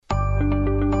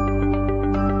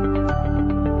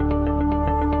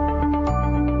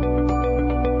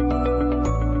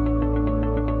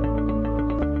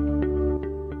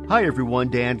Hi everyone,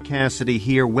 Dan Cassidy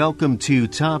here. Welcome to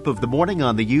Top of the Morning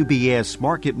on the UBS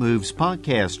Market Moves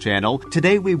podcast channel.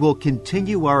 Today we will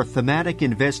continue our thematic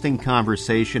investing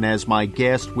conversation as my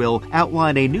guest will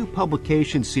outline a new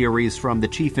publication series from the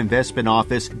Chief Investment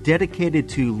Office dedicated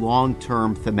to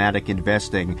long-term thematic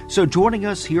investing. So joining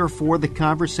us here for the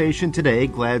conversation today,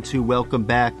 glad to welcome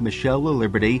back Michelle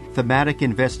LaLiberty, thematic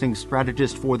investing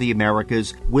strategist for the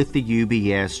Americas with the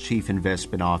UBS Chief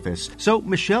Investment Office. So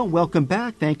Michelle, welcome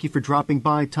back. Thank you for dropping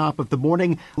by Top of the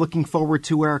Morning. Looking forward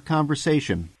to our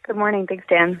conversation. Good morning. Thanks,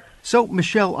 Dan. So,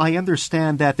 Michelle, I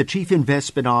understand that the Chief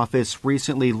Investment Office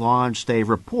recently launched a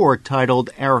report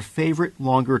titled Our Favorite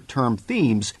Longer-Term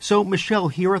Themes. So, Michelle,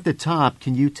 here at the top,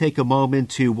 can you take a moment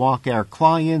to walk our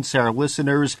clients, our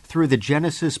listeners, through the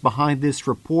genesis behind this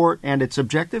report and its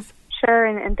objective? Sure,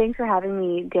 and thanks for having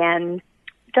me, Dan.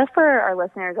 Just for our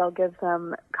listeners, I'll give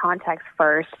some context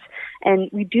first. And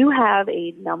we do have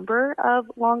a number of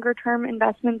longer-term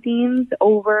investment themes,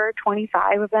 over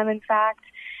 25 of them, in fact.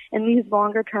 And these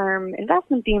longer-term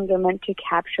investment themes are meant to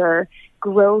capture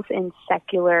growth in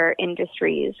secular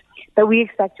industries that we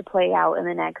expect to play out in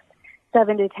the next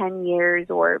 7 to 10 years,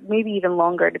 or maybe even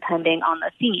longer, depending on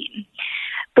the theme.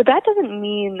 But that doesn't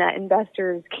mean that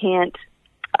investors can't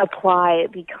apply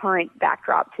the current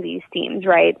backdrop to these themes,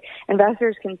 right?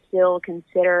 Investors can still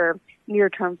consider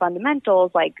near-term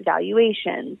fundamentals like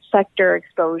valuations, sector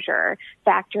exposure,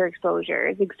 factor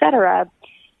exposures, etc.,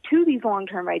 to these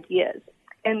long-term ideas.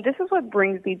 And this is what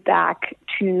brings me back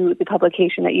to the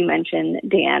publication that you mentioned,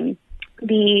 Dan.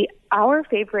 The Our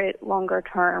Favorite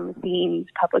Longer-Term Themes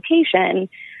publication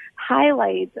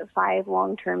highlights 5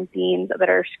 long-term themes that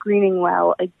are screening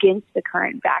well against the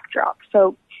current backdrop.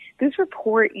 So this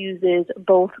report uses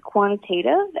both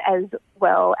quantitative as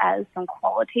well as some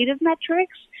qualitative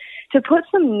metrics to put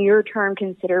some near-term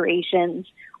considerations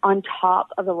on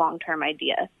top of the long-term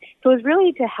idea. So it's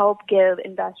really to help give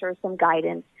investors some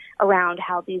guidance around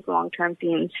how these long-term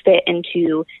themes fit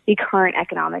into the current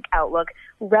economic outlook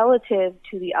relative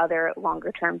to the other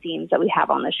longer-term themes that we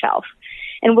have on the shelf.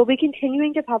 And we'll be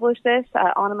continuing to publish this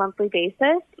on a monthly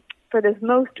basis. For this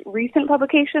most recent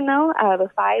publication, though, the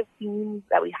 5 themes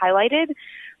that we highlighted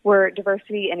were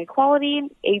diversity and equality,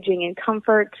 aging and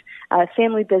comfort,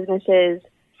 family businesses,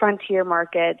 frontier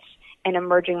markets, and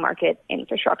emerging market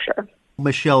infrastructure.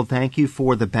 Michelle, thank you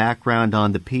for the background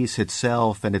on the piece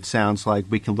itself, and it sounds like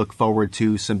we can look forward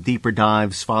to some deeper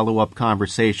dives, follow-up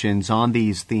conversations on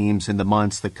these themes in the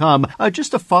months to come.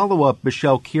 Just a follow-up,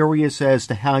 Michelle, curious as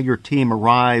to how your team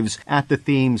arrives at the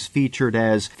themes featured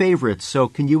as favorites. So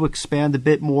can you expand a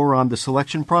bit more on the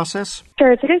selection process?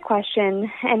 Sure, it's a good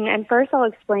question. And first I'll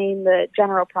explain the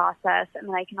general process, and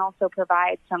then I can also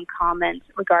provide some comments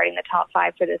regarding the top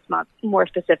 5 for this month more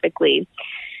specifically.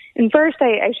 And first,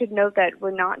 I should note that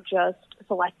we're not just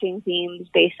selecting themes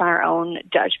based on our own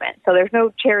judgment. So there's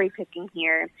no cherry picking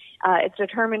here. It's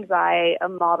determined by a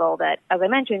model that, as I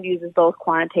mentioned, uses both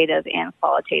quantitative and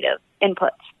qualitative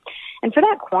inputs. And for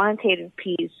that quantitative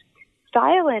piece,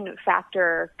 style and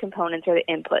factor components are the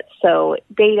inputs. So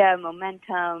data,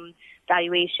 momentum,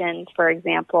 valuations, for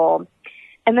example.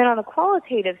 And then on the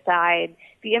qualitative side,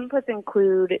 the inputs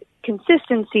include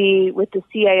consistency with the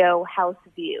CIO house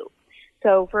view.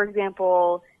 So, for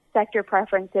example, sector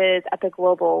preferences at the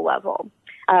global level,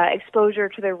 exposure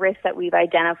to the risks that we've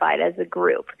identified as a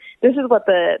group. This is what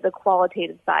the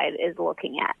qualitative side is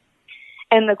looking at.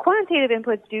 And the quantitative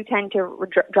inputs do tend to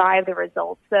drive the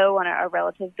results, though, on a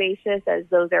relative basis, as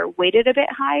those are weighted a bit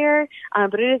higher,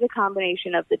 but it is a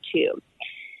combination of the two.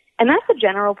 And that's the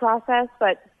general process,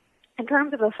 but in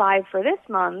terms of the 5 for this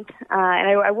month,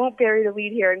 and I won't bury the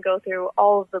lead here and go through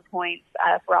all of the points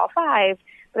for all 5,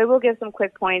 but I will give some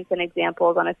quick points and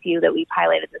examples on a few that we've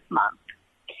highlighted this month.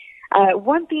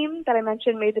 One theme that I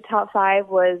mentioned made the top 5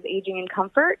 was aging and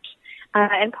comfort,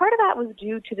 and part of that was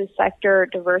due to the sector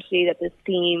diversity that this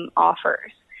theme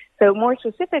offers. So more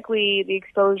specifically, the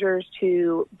exposures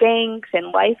to banks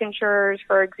and life insurers,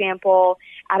 for example,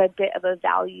 add a bit of a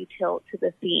value tilt to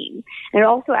the theme. And it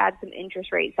also adds some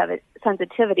interest rate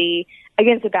sensitivity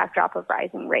against a backdrop of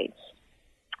rising rates.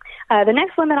 The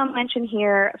next one that I'll mention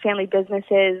here, family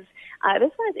businesses.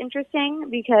 This one is interesting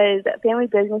because family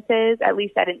businesses, at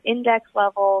least at an index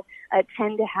level,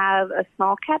 tend to have a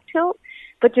small cap tilt.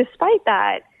 But despite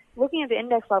that, looking at the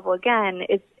index level again,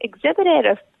 it's exhibited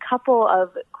a couple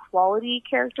of quality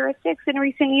characteristics in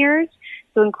recent years,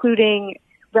 so including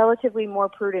relatively more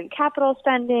prudent capital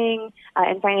spending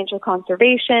and financial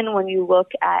conservation when you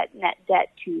look at net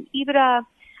debt to EBITDA.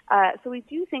 So we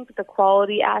do think that the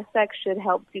quality aspect should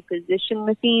help to position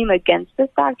the theme against this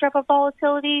backdrop of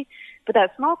volatility. But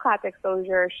that small cap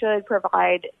exposure should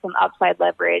provide some upside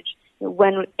leverage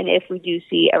when and if we do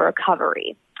see a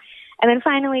recovery. And then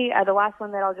finally, the last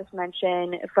one that I'll just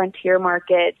mention, frontier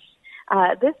markets.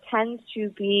 This tends to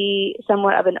be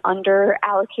somewhat of an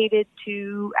under-allocated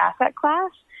to asset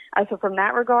class. So from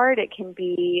that regard, it can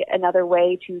be another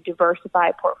way to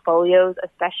diversify portfolios,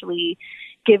 especially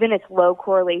given its low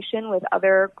correlation with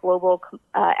other global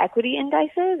equity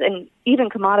indices and even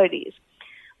commodities.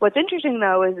 What's interesting,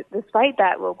 though, is despite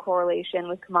that low correlation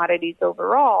with commodities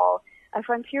overall,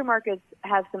 frontier markets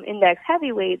have some index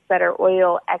heavyweights that are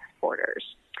oil exporters.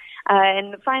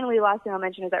 And finally, last thing I'll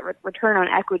mention is that return on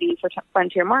equity for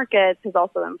frontier markets has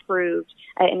also improved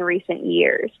in recent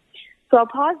years. So I'll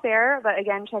pause there, but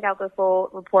again, check out the full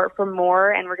report for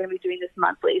more, and we're going to be doing this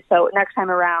monthly. So next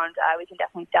time around, we can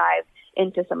definitely dive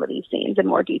into some of these themes in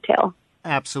more detail.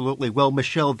 Absolutely. Well,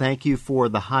 Michelle, thank you for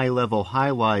the high-level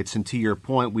highlights. And to your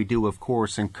point, we do, of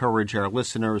course, encourage our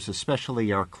listeners,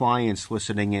 especially our clients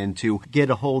listening in, to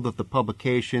get a hold of the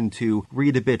publication to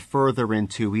read a bit further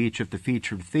into each of the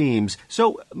featured themes.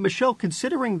 So, Michelle,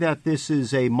 considering that this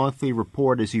is a monthly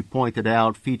report, as you pointed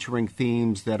out, featuring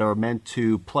themes that are meant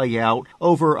to play out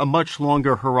over a much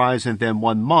longer horizon than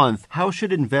 1 month, how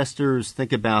should investors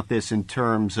think about this in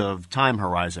terms of time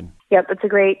horizon? Yep, that's a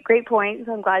great point.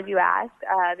 So I'm glad you asked,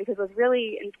 because what's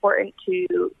really important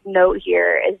to note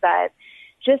here is that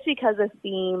just because a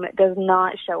theme does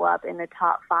not show up in the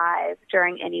top 5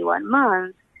 during any 1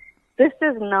 month, this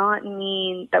does not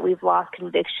mean that we've lost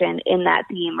conviction in that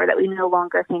theme or that we no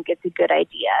longer think it's a good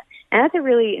idea. And that's a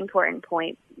really important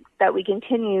point, that we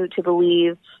continue to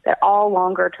believe that all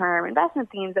longer-term investment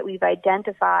themes that we've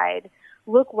identified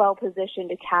look well positioned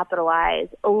to capitalize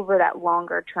over that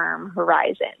longer term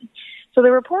horizon. So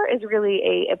the report is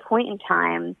really a point in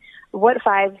time. What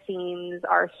 5 themes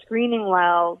are screening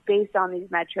well based on these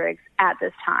metrics at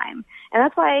this time? And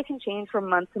that's why it can change from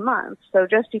month to month. So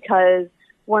just because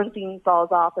one theme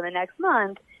falls off in the next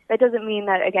month, that doesn't mean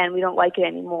that, again, we don't like it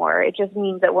anymore. It just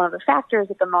means that one of the factors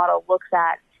that the model looks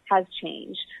at has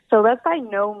changed. So that's by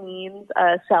no means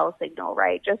a sell signal,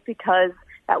 right? Just because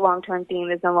that long-term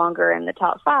theme is no longer in the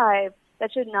top 5,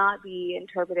 that should not be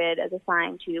interpreted as a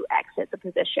sign to exit the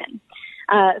position.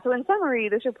 So in summary,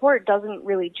 this report doesn't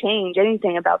really change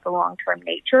anything about the long-term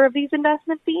nature of these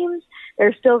investment themes.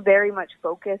 They're still very much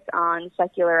focused on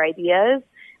secular ideas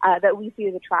that we see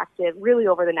as attractive really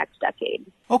over the next decade.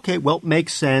 Okay, well,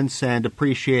 makes sense, and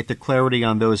appreciate the clarity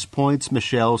on those points,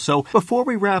 Michelle. So before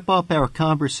we wrap up our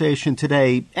conversation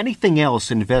today, anything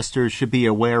else investors should be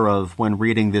aware of when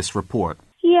reading this report?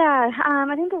 Yeah,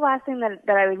 I think the last thing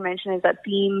that I would mention is that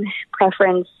theme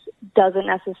preference doesn't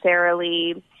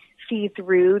necessarily feed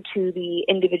through to the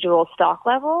individual stock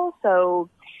level. So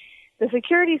the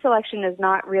security selection is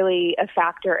not really a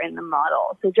factor in the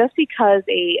model. So just because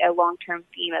a long-term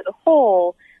theme as a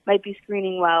whole might be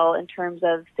screening well in terms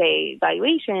of, say,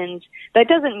 valuations, that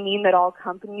doesn't mean that all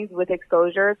companies with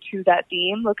exposure to that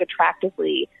theme look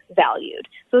attractively valued.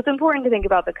 So it's important to think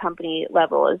about the company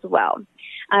level as well.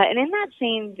 And in that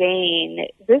same vein,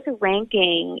 this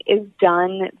ranking is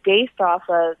done based off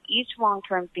of each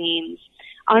long-term theme's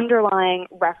underlying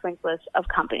reference list of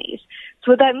companies.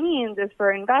 So what that means is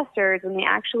for investors, when they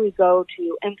actually go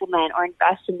to implement or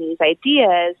invest in these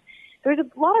ideas, there's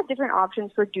a lot of different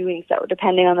options for doing so,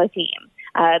 depending on the theme.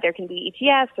 There can be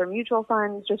ETFs or mutual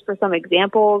funds, just for some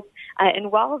examples.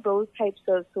 And while those types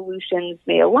of solutions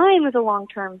may align with the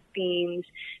long-term themes,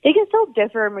 they can still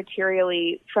differ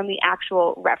materially from the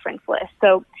actual reference list.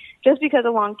 So just because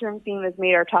a long-term theme has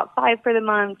made our top 5 for the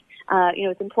month,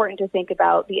 it's important to think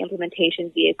about the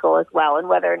implementation vehicle as well and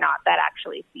whether or not that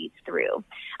actually feeds through.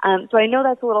 So I know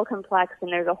that's a little complex,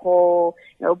 and there's a whole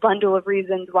bundle of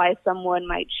reasons why someone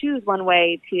might choose one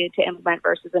way to implement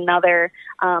versus another.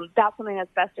 That's something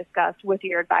that's best discussed with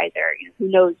your advisor, who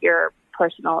knows your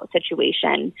personal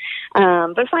situation.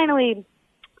 But finally,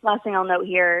 last thing I'll note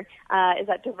here is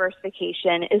that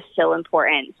diversification is still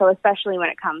important. So especially when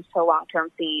it comes to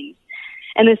long-term themes.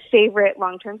 And this favorite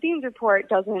long-term themes report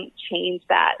doesn't change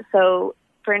that. So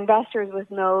for investors with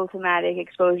no thematic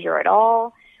exposure at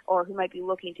all, or who might be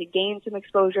looking to gain some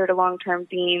exposure to long-term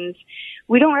themes,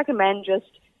 we don't recommend just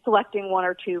selecting 1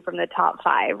 or 2 from the top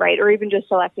 5, right? Or even just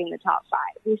selecting the top 5.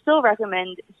 We still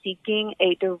recommend seeking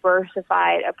a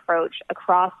diversified approach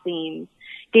across themes,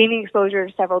 gaining exposure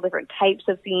to several different types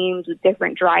of themes with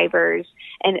different drivers.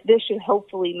 And this should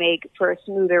hopefully make for a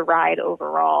smoother ride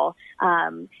overall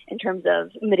in terms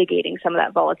of mitigating some of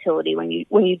that volatility when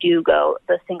you do go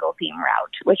the single theme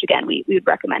route, which again, we would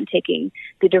recommend taking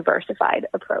the diversified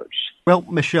approach. Well,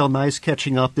 Michelle, nice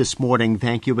catching up this morning.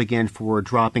 Thank you again for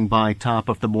dropping by Top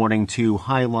of the Morning to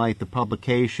highlight the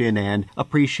publication and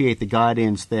appreciate the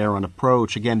guidance there on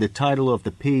approach. Again, the title of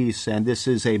the piece, and this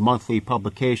is a monthly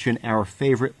publication, Our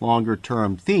Favorite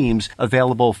Longer-Term Themes,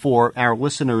 available for our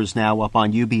listeners now up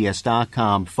on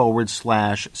ubs.com/CIO.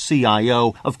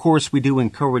 Of course, we do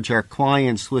encourage our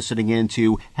clients listening in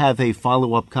to have a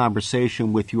follow-up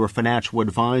conversation with your financial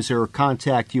advisor.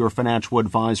 Contact your financial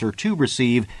advisor to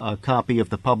receive a copy of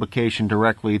the publication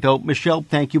directly. Though, Michelle,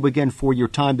 thank you again for your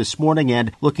time this morning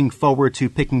and looking forward to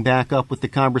picking back up with the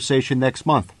conversation next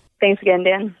month. Thanks again,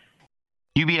 Dan.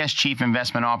 UBS Chief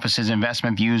Investment Office's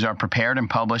investment views are prepared and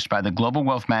published by the global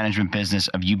wealth management business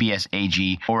of UBS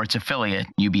AG or its affiliate,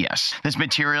 UBS. This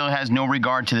material has no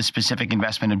regard to the specific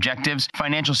investment objectives,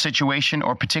 financial situation,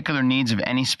 or particular needs of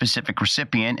any specific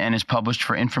recipient and is published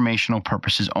for informational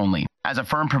purposes only. As a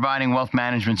firm providing wealth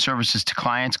management services to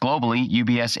clients globally,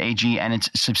 UBS AG and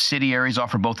its subsidiaries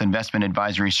offer both investment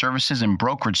advisory services and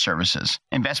brokerage services.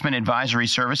 Investment advisory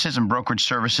services and brokerage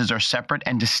services are separate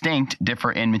and distinct,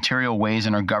 differ in material ways,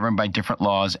 and are governed by different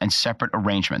laws and separate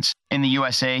arrangements. In the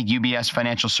USA, UBS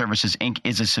Financial Services, Inc.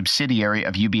 is a subsidiary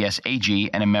of UBS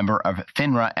AG and a member of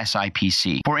FINRA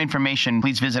SIPC. For information,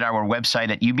 please visit our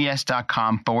website at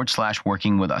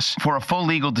ubs.com/working with us. For a full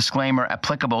legal disclaimer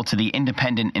applicable to the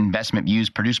independent investment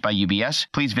views produced by UBS,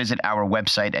 please visit our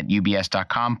website at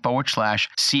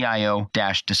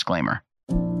ubs.com/CIO-disclaimer.